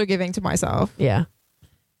also giving to myself? Yeah.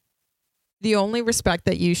 The only respect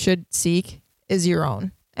that you should seek is your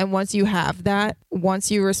own. And once you have that, once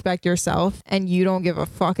you respect yourself and you don't give a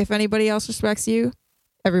fuck if anybody else respects you,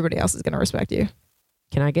 everybody else is going to respect you.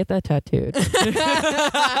 Can I get that tattooed?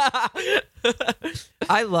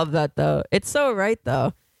 I love that though. It's so right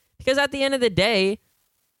though. Because at the end of the day,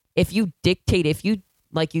 if you dictate,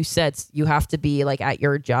 like you said, you have to be like at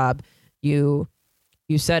your job, you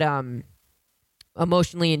said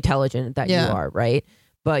emotionally intelligent that Yeah. you are, right?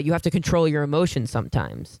 But you have to control your emotions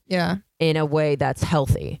sometimes Yeah. in a way that's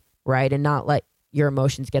healthy, right? And not let your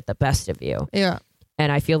emotions get the best of you. Yeah.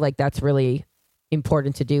 And I feel like that's really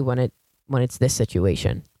important to do when it's this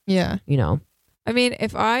situation, Yeah. you know? I mean,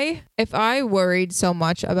 if I worried so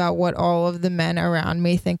much about what all of the men around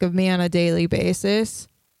me think of me on a daily basis,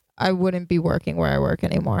 I wouldn't be working where I work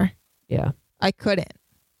anymore. Yeah. I couldn't.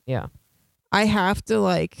 Yeah. I have to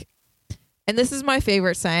like, and this is my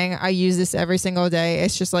favorite saying. I use this every single day.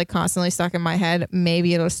 It's just like constantly stuck in my head.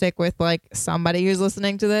 Maybe it'll stick with like somebody who's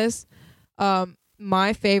listening to this.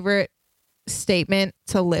 My favorite statement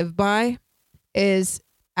to live by is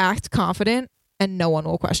act confident and no one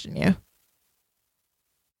will question you.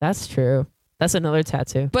 That's true. That's another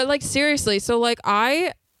tattoo. But like seriously, so like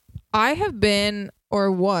I have been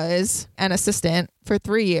or was an assistant for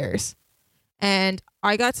 3 years. And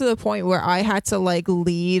I got to the point where I had to like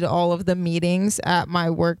lead all of the meetings at my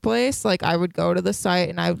workplace. Like I would go to the site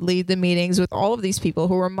and I would lead the meetings with all of these people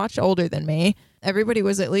who were much older than me. Everybody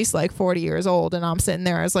was at least like 40 years old and I'm sitting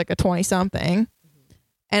there as like a 20 something.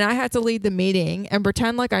 And I had to lead the meeting and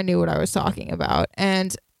pretend like I knew what I was talking about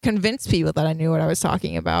and convince people that I knew what I was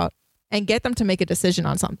talking about and get them to make a decision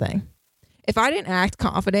on something. If I didn't act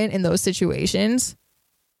confident in those situations,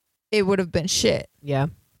 it would have been shit. Yeah.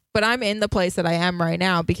 But I'm in the place that I am right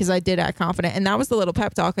now because I did act confident. And that was the little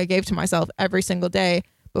pep talk I gave to myself every single day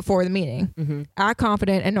before the meeting. Mm-hmm. Act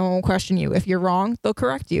confident and no one will question you. If you're wrong, they'll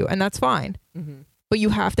correct you and that's fine. Mm-hmm. But you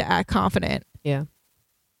have to act confident. Yeah.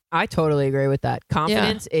 I totally agree with that.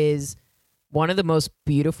 Confidence is one of the most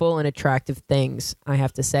beautiful and attractive things, I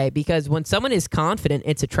have to say, because when someone is confident,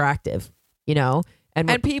 it's attractive, you know?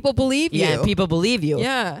 And people believe you. Yeah, and people believe you.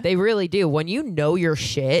 Yeah. They really do. When you know your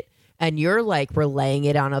shit and you're like relaying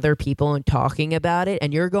it on other people and talking about it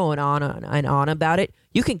and you're going on and on about it,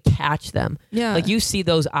 you can catch them. Yeah. Like you see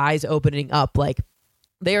those eyes opening up, like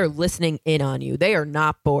they are listening in on you. They are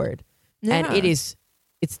not bored. Yeah. And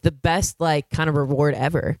it's the best like kind of reward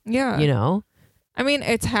ever. Yeah. You know? I mean,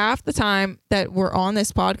 it's half the time that we're on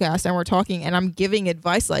this podcast and we're talking and I'm giving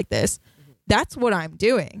advice like this. That's what I'm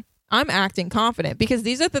doing. I'm acting confident because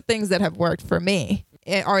these are the things that have worked for me.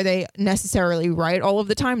 Are they necessarily right all of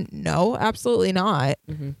the time? No, absolutely not.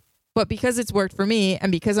 Mm-hmm. But because it's worked for me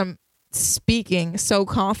and because I'm speaking so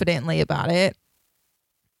confidently about it,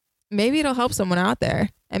 maybe it'll help someone out there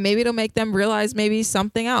and maybe it'll make them realize maybe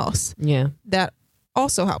something else Yeah. that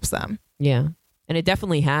also helps them. Yeah. And it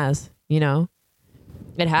definitely has, you know?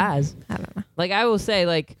 It has. I don't know. Like I will say,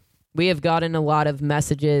 like, we have gotten a lot of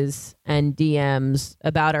messages and DMs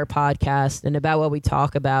about our podcast and about what we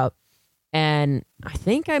talk about. And I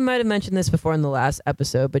think I might have mentioned this before in the last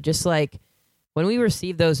episode, but just like when we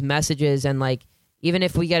receive those messages and like, even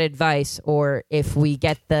if we get advice or if we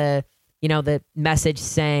get the the message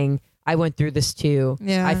saying, I went through this too.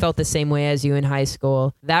 Yeah. I felt the same way as you in high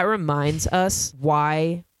school. That reminds us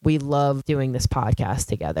why we love doing this podcast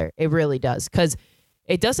together. It really does. Because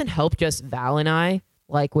it doesn't help just Val and I,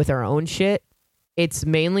 like with our own shit. It's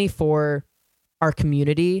mainly for our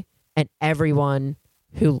community and everyone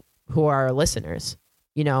who are our listeners,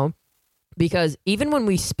 because even when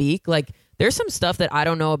we speak, like there's some stuff that I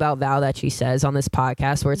don't know about Val that she says on this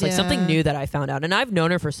podcast where it's like something new that I found out, and I've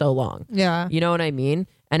known her for so long. Yeah. You know what I mean?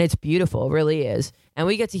 And it's beautiful. It really is. And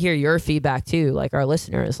we get to hear your feedback too, like our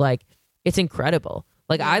listeners. Like it's incredible.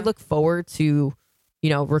 Like I look forward to,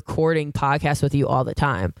 recording podcasts with you all the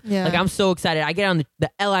time. Yeah. Like I'm so excited. I get on the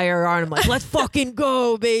LIRR and I'm like, let's fucking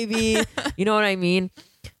go, baby. You know what I mean?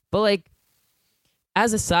 But like,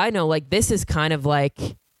 as a side note, like this is kind of like,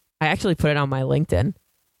 I actually put it on my LinkedIn.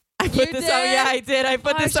 I put this on. Yeah, I did. I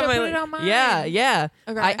put this on my. Put it on mine. Yeah.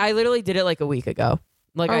 Okay. I literally did it like a week ago.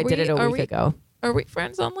 Like I did it a week ago. Are we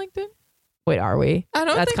friends on LinkedIn? Wait, are we? I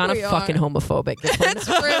don't That's think kind of we fucking are. homophobic. That's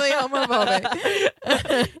really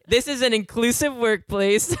homophobic. This is an inclusive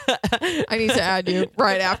workplace. I need to add you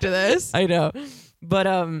right after this. I know. But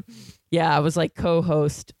yeah, I was like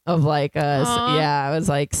co-host of like I was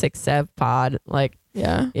like 6 Pod. Like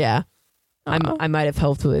Yeah. I might have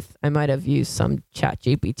helped with, I might have used some chat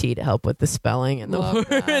GPT to help with the spelling and the Love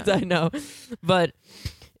words. that. I know. But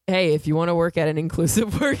hey, if you want to work at an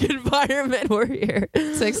inclusive work environment, we're here.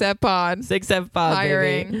 6F Pod. 6 Pod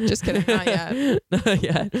Hiring. baby. Just kidding. Not yet. Not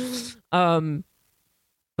yet.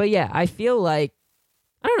 But yeah, I feel like,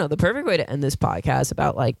 I don't know, the perfect way to end this podcast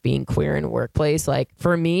about like being queer in a workplace, like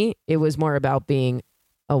for me, it was more about being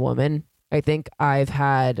a woman. I think I've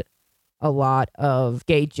had a lot of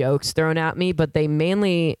gay jokes thrown at me, but they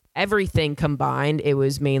mainly, everything combined, it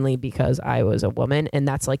was mainly because I was a woman, and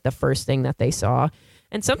that's like the first thing that they saw.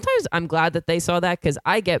 And sometimes I'm glad that they saw that because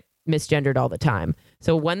I get misgendered all the time.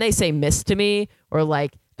 So when they say miss to me or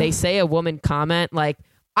like they say a woman comment, like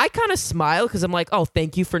I kind of smile because I'm like, oh,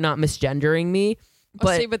 thank you for not misgendering me.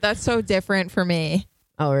 But but that's so different for me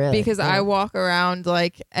oh, really? because Yeah. I walk around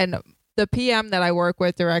like, and the PM that I work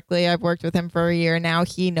with directly, I've worked with him for a year now.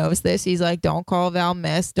 He knows this. He's like, don't call Val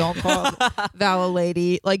miss. Don't call Val a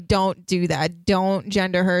lady. Like, don't do that. Don't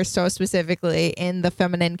gender her so specifically in the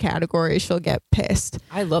feminine category. She'll get pissed.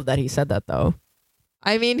 I love that he said that though.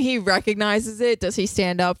 I mean, he recognizes it. Does he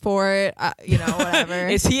stand up for it? Whatever.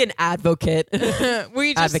 Is he an advocate?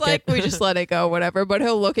 we just Advocate. we just let it go, whatever. But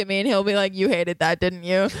he'll look at me and he'll be like, you hated that, didn't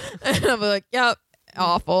you? And I'll be like, yep,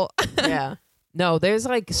 awful. Yeah. No, there's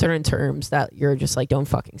like certain terms that you're just like, don't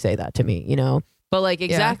fucking say that to me, But like,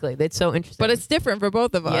 exactly. That's so interesting. But it's different for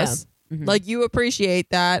both of us. Mhm. Like, you appreciate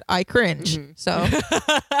that. I cringe. Mhm. So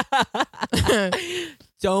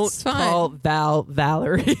don't It's fine. call Val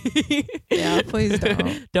Valerie. yeah, please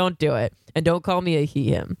don't. Don't do it. And don't call me a he,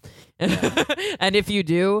 him. And if you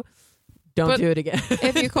do, don't But do it again.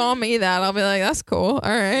 If you call me that, I'll be like, that's cool.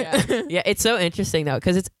 All right. Yeah, it's so interesting though,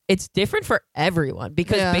 because it's different for everyone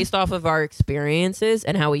because Yeah. based off of our experiences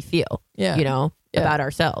and how we feel, Yeah. Yeah. about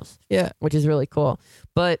ourselves. Yeah. Which is really cool.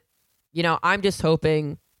 But, I'm just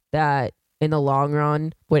hoping that in the long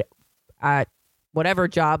run, at whatever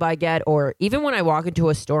job I get, or even when I walk into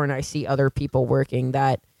a store and I see other people working,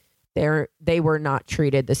 that they were not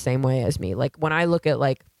treated the same way as me. Like when I look at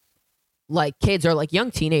like kids or like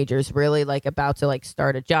young teenagers really like about to like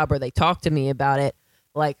start a job, or they talk to me about it,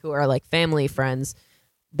 like who are like family friends,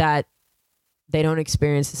 that they don't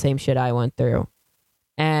experience the same shit I went through.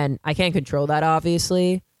 And I can't control that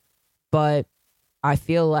obviously, but I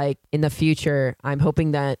feel like in the future, I'm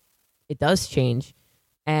hoping that it does change.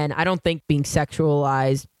 And I don't think being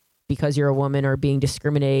sexualized because you're a woman or being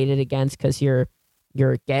discriminated against because you're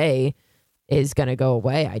gay is going to go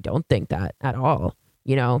away. I don't think that at all.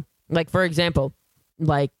 Like, for example,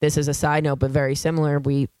 like this is a side note, but very similar.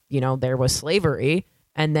 There was slavery,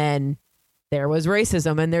 and then there was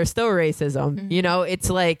racism, and there's still racism. Mhm. It's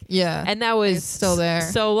like, Yeah. and that was It's still there.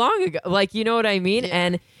 so long ago. Like, you know what I mean? Yeah.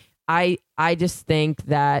 And I just think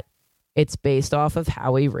that it's based off of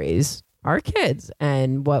how we raise our kids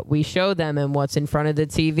and what we show them and what's in front of the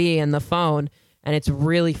TV and the phone. And it's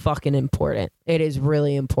really fucking important. It is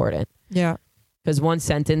really important Yeah. because one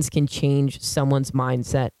sentence can change someone's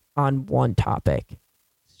mindset on one topic.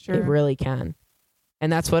 Sure. It really can. And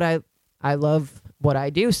that's what I love what I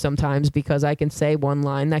do sometimes, because I can say one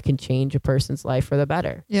line that can change a person's life for the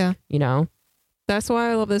better, Yeah. That's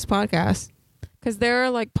why I love this podcast. Because there are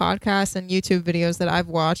like podcasts and YouTube videos that I've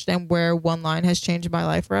watched and where one line has changed my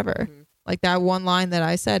life forever. Mhm. Like that one line that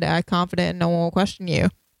I said, act confident and no one will question you.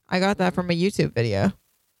 I got that from a YouTube video.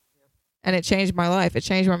 And it changed my life. It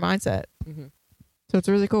changed my mindset. Mhm. So it's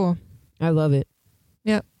really cool. I love it.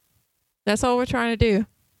 That's all we're trying to do.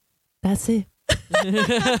 That's it.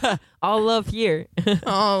 All love here.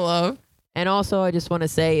 All love. And also, I just want to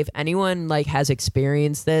say, if anyone like has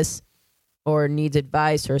experienced this or needs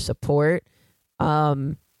advice or support,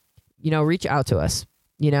 reach out to us,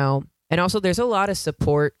 And also, there's a lot of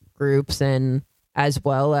support groups, and as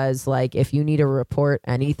well as like if you need to report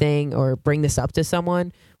anything or bring this up to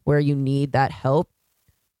someone where you need that help,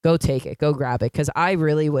 go take it, go grab it. Because I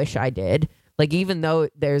really wish I did. Like, even though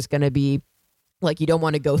there's going to be like, you don't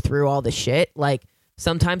want to go through all the shit, like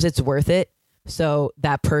sometimes it's worth it. So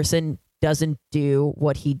that person doesn't do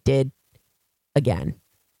what he did again,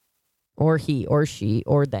 or he or she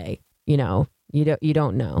or they, you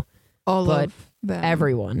don't know. All but of them.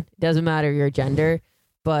 Everyone, it doesn't matter your gender,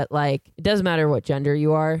 but like, it doesn't matter what gender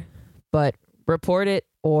you are, but report it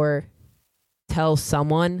or tell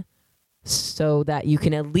someone so that you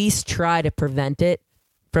can at least try to prevent it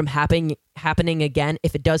from happening again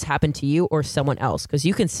if it does happen to you or someone else, because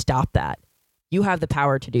you can stop that. You have the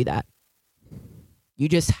power to do that. You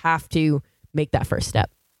just have to make that first step.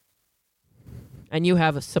 And you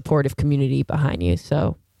have a supportive community behind you,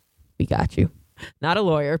 so we got you. Not a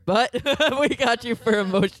lawyer, but we got you for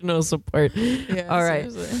emotional support. Yeah, all right.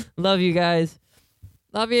 seriously. Love you guys.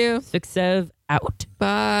 Love you. Success out.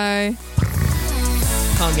 Bye.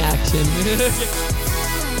 Tongue action.